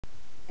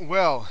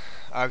Well,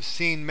 I've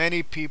seen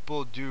many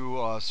people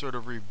do sort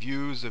of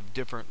reviews of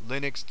different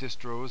Linux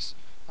distros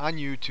on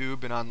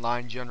YouTube and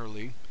online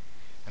generally,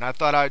 and I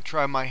thought I'd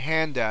try my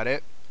hand at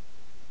it,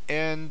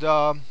 and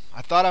I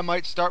thought I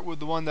might start with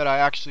the one that I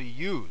actually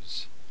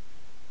use.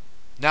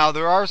 Now,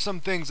 there are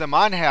some things I'm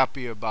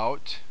unhappy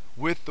about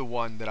with the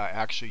one that I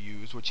actually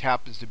use, which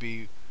happens to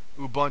be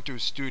Ubuntu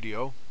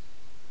Studio.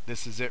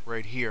 This is it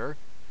right here.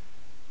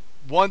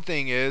 One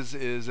thing is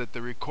that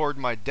the Record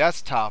My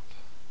Desktop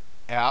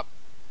app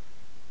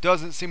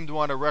doesn't seem to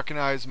want to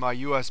recognize my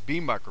USB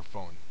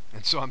microphone,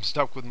 and so I'm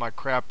stuck with my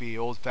crappy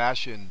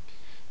old-fashioned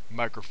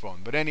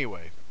microphone. But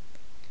anyway,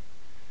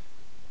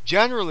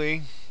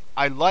 generally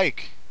I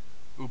like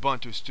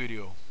Ubuntu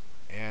Studio,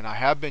 and I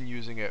have been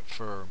using it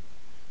for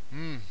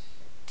a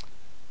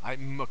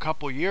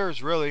couple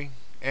years really,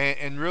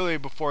 and really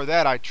before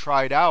that I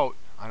tried out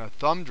on a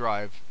thumb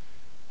drive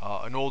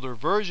an older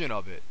version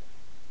of it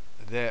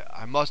that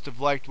I must have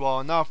liked well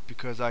enough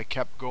because I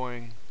kept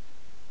going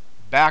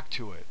back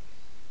to it.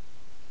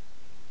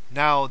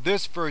 Now,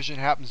 this version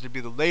happens to be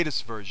the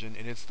latest version,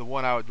 and it's the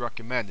one I would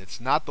recommend. It's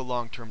not the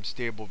long-term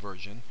stable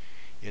version.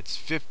 It's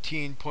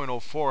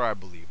 15.04, I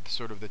believe,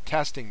 sort of the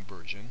testing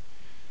version.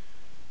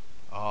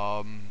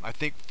 I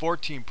think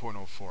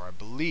 14.04, I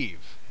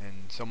believe,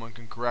 and someone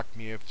can correct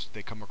me if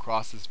they come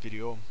across this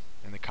video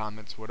in the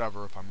comments,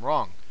 whatever, if I'm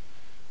wrong.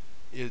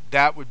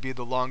 That would be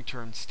the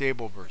long-term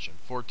stable version,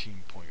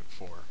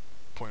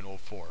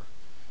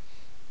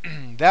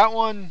 14.04. That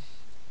one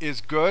is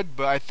good,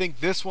 but I think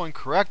this one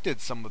corrected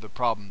some of the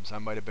problems I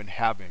might have been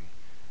having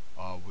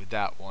with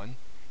that one.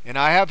 And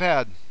I have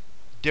had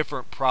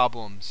different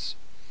problems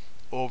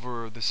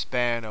over the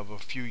span of a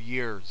few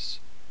years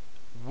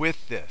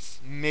with this,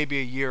 maybe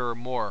a year or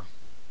more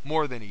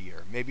than a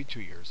year, maybe 2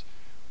 years,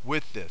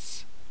 with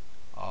this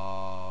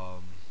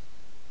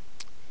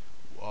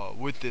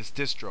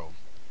distro.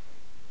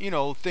 You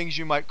know, things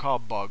you might call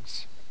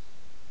bugs.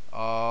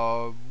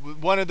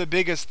 One of the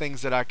biggest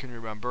things that I can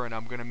remember, and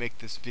I'm going to make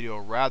this video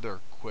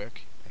rather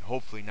quick and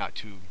hopefully not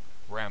too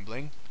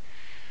rambling.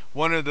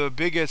 One of the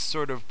biggest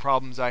sort of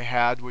problems I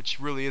had, which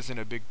really isn't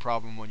a big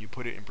problem when you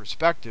put it in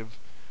perspective,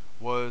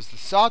 was the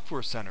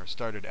software center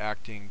started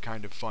acting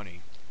kind of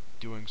funny,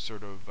 having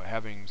sort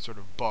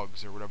of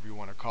bugs or whatever you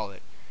want to call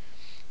it.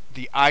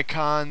 The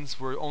icons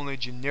were only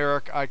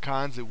generic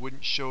icons. It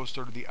wouldn't show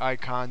sort of the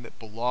icon that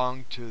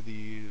belonged to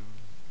the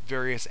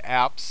various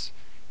apps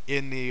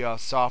in the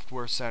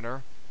software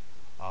center,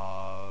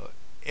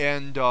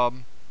 and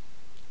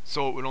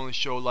so it would only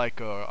show like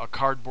a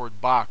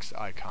cardboard box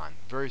icon.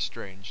 Very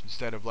strange.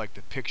 Instead of like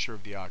the picture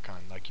of the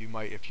icon, like you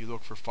might, if you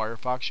look for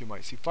Firefox, you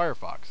might see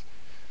Firefox.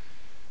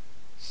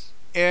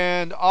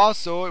 And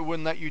also, it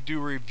wouldn't let you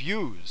do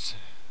reviews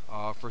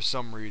for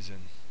some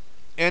reason.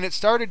 And it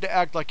started to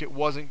act like it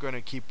wasn't going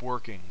to keep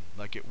working,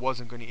 like it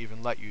wasn't going to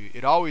even let you.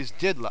 It always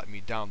did let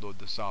me download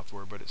the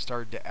software, but it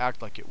started to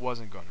act like it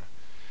wasn't going to.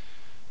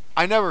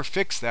 I never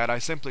fixed that. I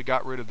simply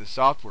got rid of the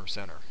software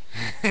center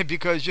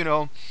because, you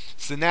know,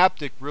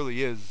 Synaptic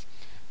really is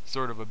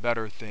sort of a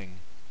better thing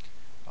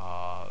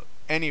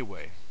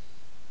anyway.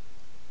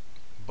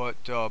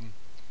 But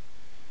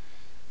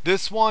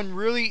this one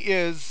really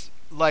is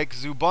like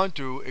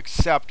Ubuntu,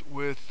 except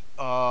with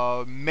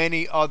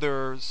many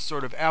other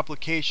sort of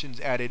applications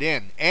added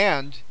in.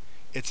 And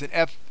it's an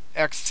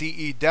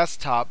Xfce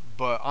desktop,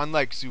 but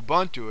unlike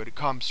Ubuntu, it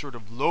comes sort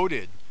of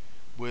loaded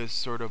with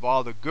sort of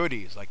all the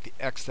goodies, like the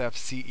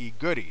Xfce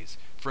goodies.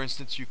 For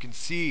instance, you can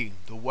see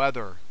the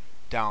weather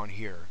down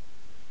here.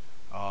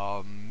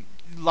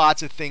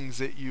 Lots of things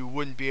that you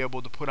wouldn't be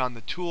able to put on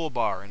the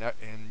toolbar in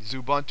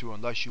Ubuntu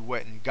unless you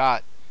went and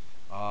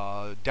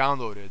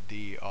downloaded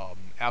the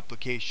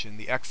application,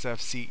 the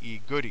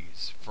Xfce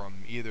goodies,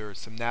 from either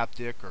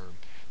Synaptic or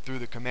through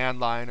the command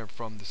line or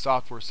from the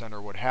software center,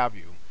 what have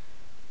you.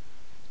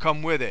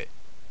 Come with it.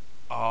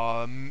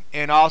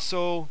 And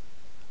also,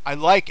 I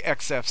like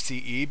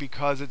Xfce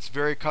because it's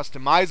very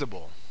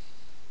customizable.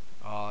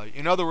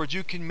 In other words,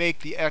 you can make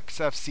the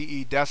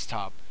Xfce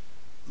desktop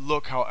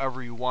look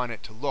however you want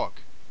it to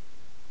look.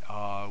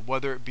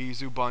 Whether it be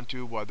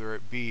Ubuntu, whether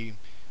it be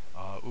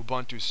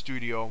Ubuntu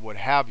Studio, what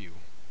have you.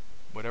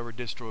 Whatever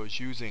distro is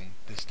using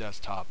this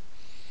desktop.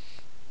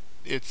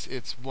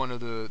 It's one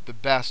of the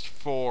best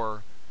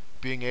for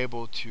being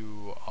able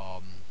to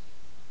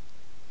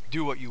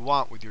do what you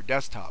want with your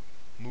desktop.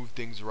 Move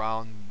things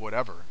around,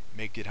 whatever.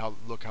 Make it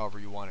look however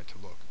you want it to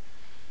look.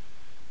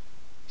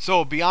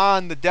 So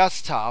beyond the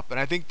desktop, and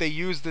I think they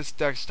use this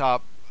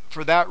desktop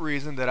for that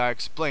reason that I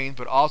explained,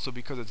 but also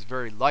because it's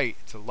very light.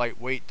 It's a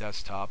lightweight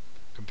desktop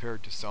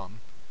compared to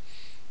some.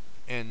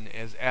 And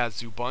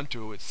as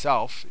Ubuntu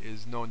itself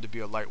is known to be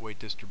a lightweight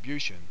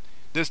distribution.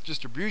 This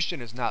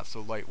distribution is not so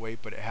lightweight,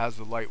 but it has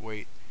the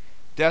lightweight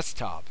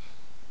desktop.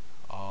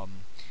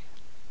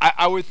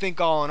 I would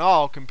think all in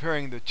all,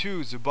 comparing the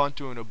two,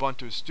 Ubuntu and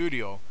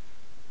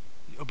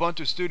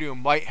Ubuntu Studio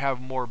might have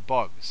more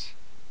bugs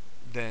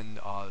than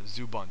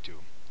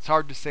Ubuntu. It's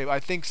hard to say. I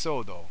think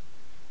so, though.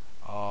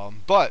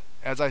 But,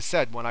 as I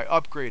said, when I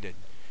upgraded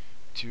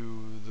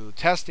to the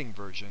testing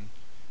version,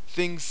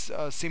 things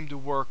seem to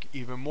work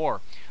even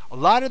more. A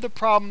lot of the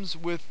problems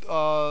with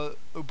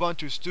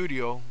Ubuntu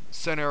Studio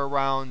center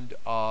around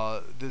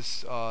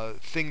this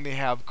thing they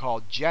have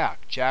called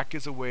Jack. Jack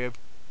is a way of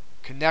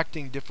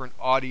connecting different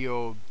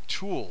audio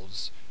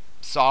tools,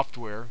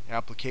 software,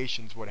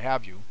 applications, what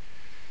have you,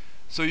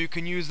 so you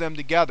can use them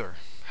together.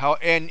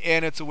 And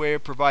it's a way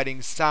of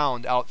providing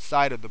sound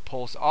outside of the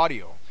Pulse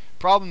Audio.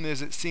 Problem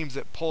is, it seems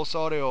that Pulse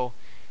Audio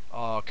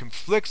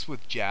conflicts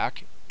with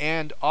Jack,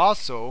 and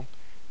also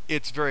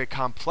it's very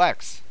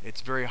complex.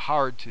 It's very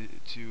hard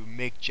to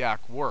make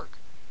Jack work.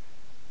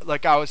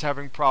 Like I was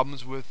having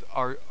problems with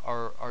our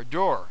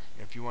door.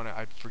 If you want to,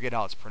 I forget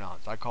how it's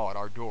pronounced. I call it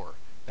our door.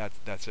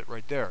 That's it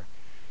right there.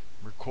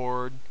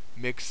 Record,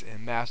 mix,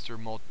 and master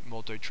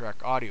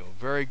multi-track audio.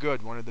 Very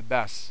good. One of the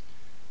best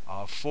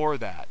for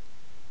that.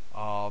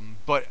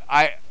 But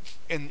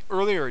in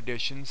earlier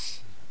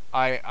editions,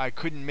 I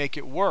couldn't make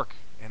it work,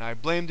 and I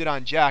blamed it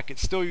on Jack. It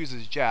still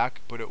uses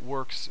Jack, but it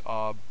works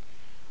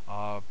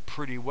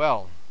pretty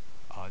well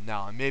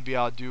now. And maybe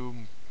I'll do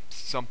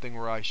something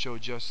where I show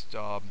just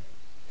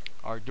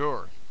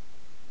Ardour.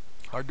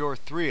 Ardour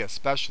 3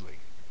 especially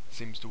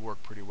seems to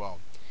work pretty well.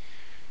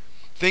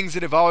 Things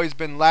that have always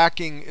been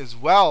lacking as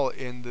well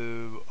in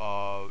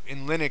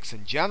Linux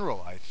in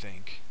general, I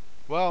think.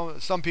 Well,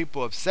 some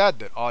people have said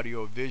that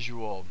audio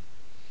visual,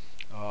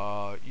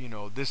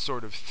 this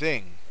sort of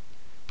thing,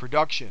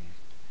 production,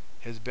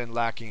 has been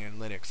lacking in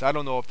Linux. I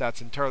don't know if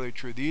that's entirely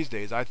true these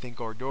days. I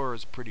think Ardour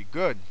is pretty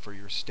good for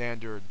your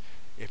standard,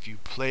 if you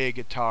play a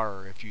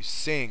guitar, if you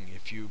sing,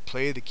 if you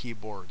play the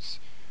keyboards,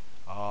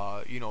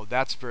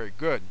 that's very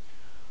good.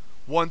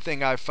 One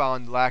thing I've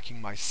found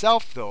lacking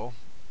myself, though,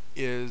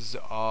 is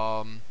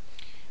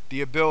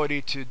the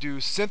ability to do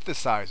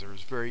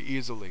synthesizers very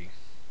easily,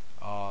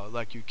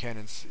 like you can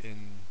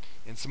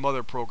in some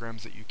other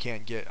programs that you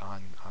can't get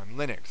on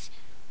Linux.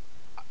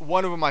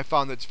 One of them I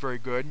found that's very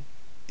good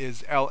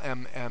is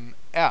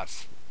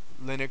LMMS,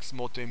 Linux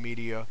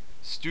Multimedia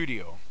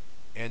Studio,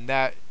 and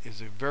that is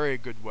a very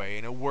good way,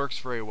 and it works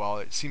very well.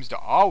 It seems to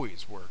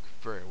always work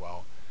very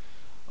well,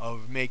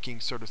 of making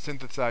sort of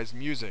synthesized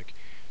music.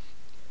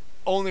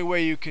 Only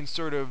way you can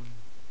sort of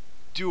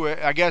do it,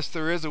 I guess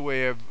there is a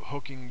way of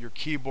hooking your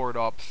keyboard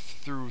up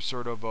through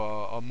sort of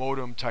a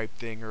modem type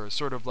thing, or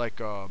sort of like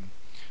a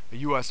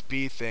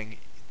USB thing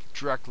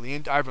directly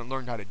in. I haven't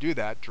learned how to do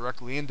that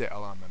directly into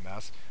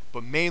LMMS,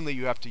 but mainly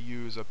you have to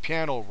use a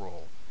piano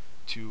roll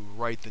to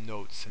write the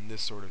notes and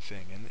this sort of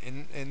thing,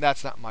 and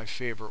that's not my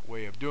favorite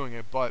way of doing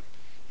it, but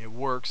it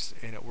works,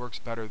 and it works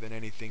better than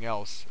anything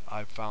else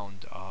I've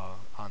found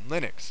on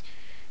Linux.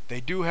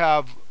 They do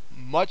have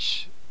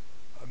much,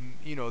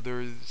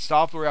 their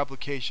software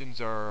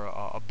applications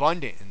are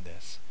abundant in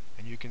this,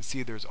 and you can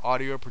see there's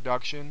audio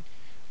production,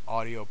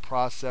 audio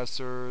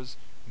processors,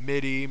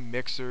 MIDI,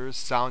 mixers,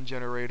 sound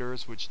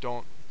generators, which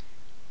don't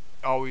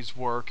always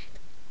work.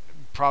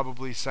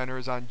 Probably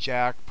centers on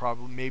Jack.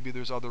 Probably, maybe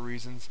there's other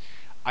reasons.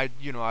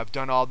 I've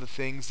done all the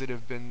things that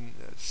have been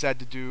said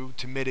to do.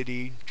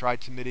 Timidity,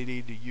 tried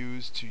Timidity to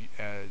use to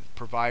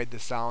provide the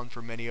sound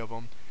for many of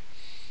them.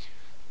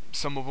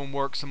 Some of them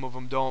work, some of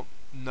them don't.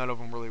 None of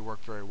them really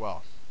work very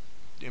well,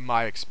 in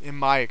my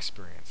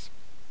experience.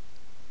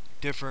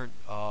 Different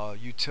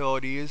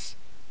utilities,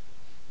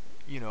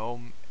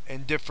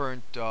 and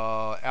different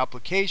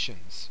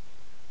applications.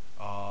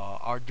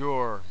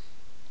 Ardour,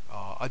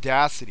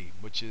 Audacity,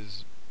 which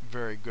is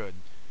very good.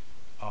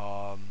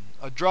 A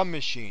drum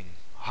machine,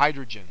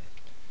 Hydrogen,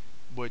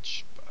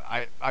 which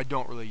I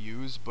don't really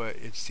use, but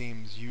it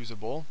seems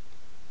usable.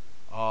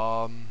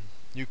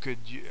 You could,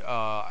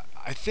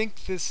 I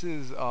think this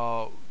is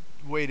a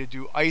way to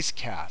do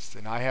IceCast,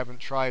 and I haven't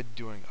tried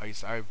doing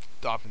ice. I've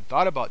often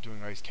thought about doing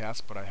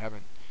IceCast, but I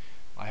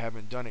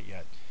haven't done it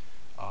yet.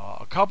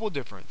 A couple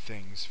different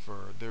things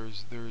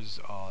there's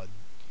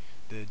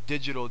the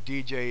digital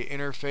DJ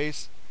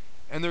interface,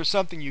 and there's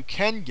something you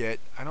can get.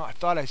 I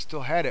thought I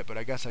still had it, but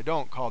I guess I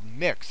don't, called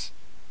Mix.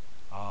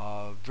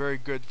 Very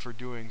good for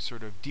doing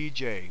sort of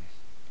DJ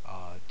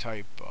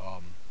type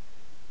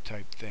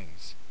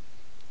things.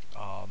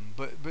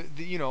 But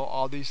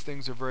all these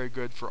things are very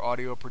good for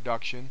audio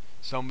production.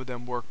 Some of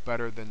them work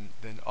better than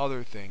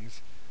other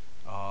things.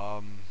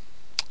 And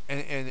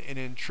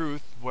in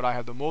truth, what I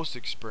have the most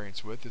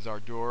experience with is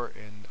Ardour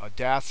and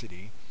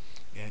Audacity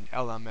and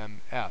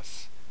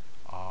LMMS,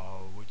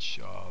 which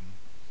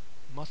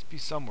must be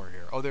somewhere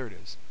here. Oh, there it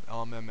is,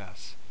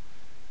 LMMS.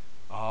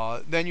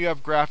 Then you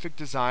have graphic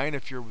design,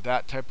 if you're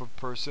that type of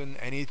person.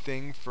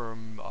 Anything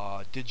from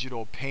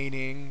digital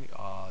painting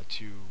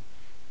to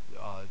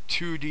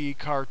 2D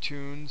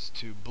cartoons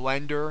to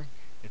Blender,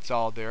 it's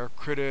all there.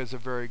 Krita is a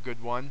very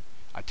good one.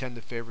 I tend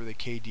to favor the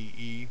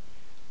KDE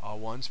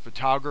ones.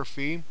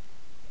 Photography,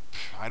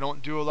 I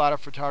don't do a lot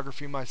of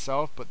photography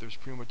myself, but there's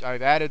pretty much,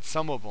 I've added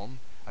some of them.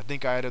 I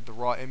think I added the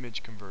raw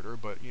image converter,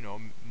 but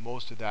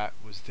most of that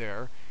was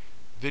there.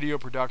 Video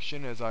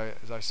production, as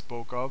I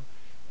spoke of,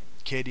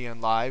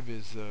 KDN Live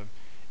is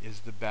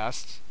the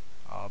best,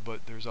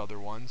 but there's other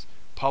ones.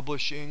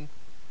 Publishing,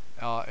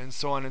 and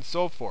so on and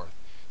so forth.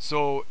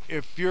 So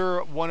if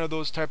you're one of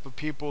those type of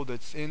people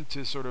that's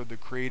into sort of the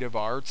creative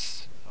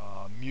arts,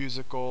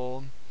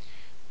 musical,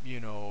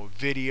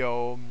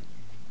 video,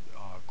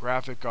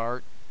 graphic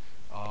art,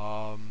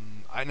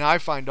 and I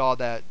find all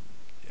that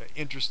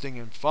interesting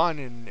and fun,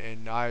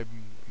 and I'm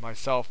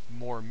myself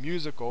more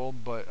musical,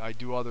 but I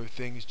do other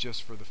things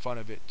just for the fun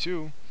of it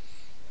too.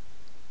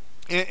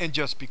 And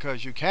just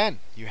because you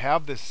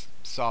have this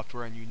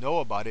software and you know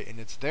about it and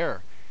it's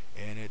there,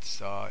 and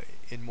it's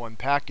in one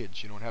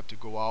package. You don't have to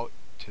go out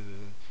to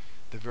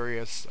the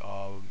various,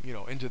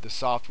 into the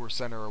software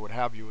center or what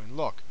have you and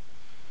look.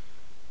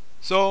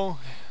 So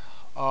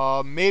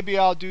maybe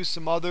I'll do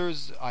some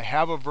others. I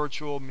have a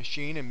virtual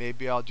machine, and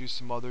maybe I'll do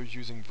some others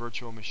using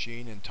virtual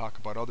machine and talk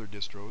about other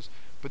distros.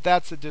 But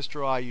that's the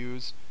distro I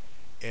use.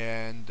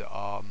 And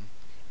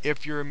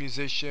if you're a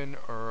musician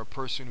or a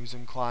person who's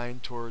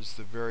inclined towards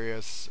the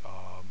various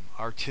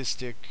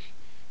artistic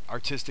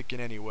in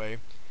any way,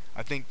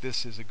 I think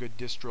this is a good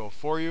distro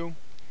for you.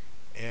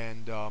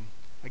 And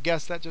I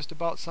guess that just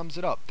about sums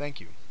it up. Thank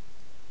you.